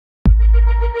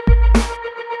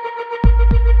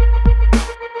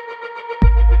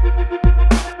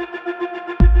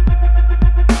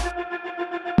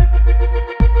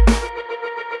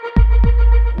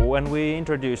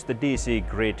introduced the DC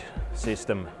grid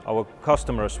system, our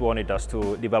customers wanted us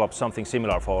to develop something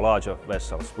similar for larger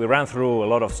vessels. We ran through a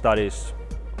lot of studies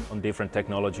on different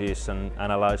technologies and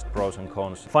analyzed pros and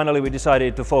cons. Finally, we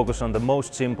decided to focus on the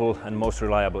most simple and most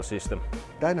reliable system.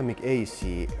 Dynamic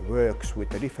AC works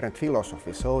with a different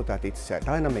philosophy so that it's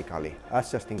dynamically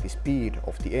adjusting the speed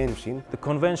of the engine. The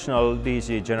conventional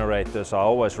DC generators are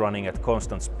always running at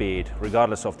constant speed,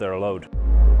 regardless of their load.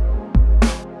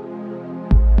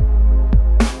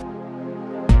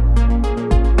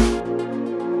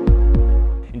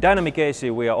 In Dynamic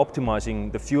AC, we are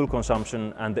optimizing the fuel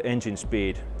consumption and the engine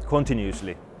speed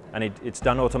continuously, and it's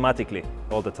done automatically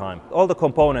all the time. All the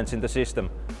components in the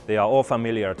system, they are all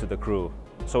familiar to the crew,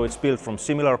 so it's built from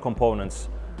similar components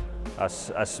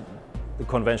as the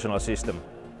conventional system.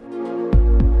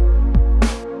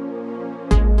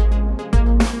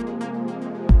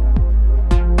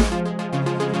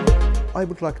 I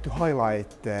would like to highlight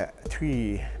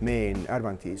three main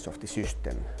advantages of the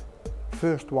system.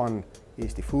 First one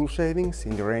is the fuel savings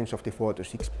in the range of the 4 to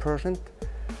 6%.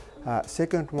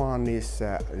 Second one is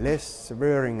less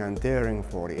wearing and tearing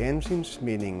for the engines,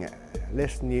 meaning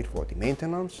less need for the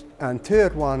maintenance. And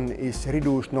third one is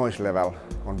reduced noise level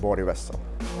on board the vessel.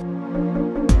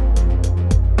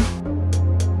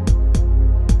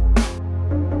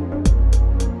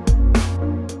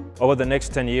 Over the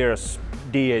next 10 years,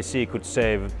 DAC could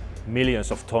save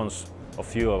millions of tons of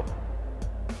fuel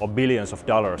or billions of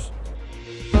dollars.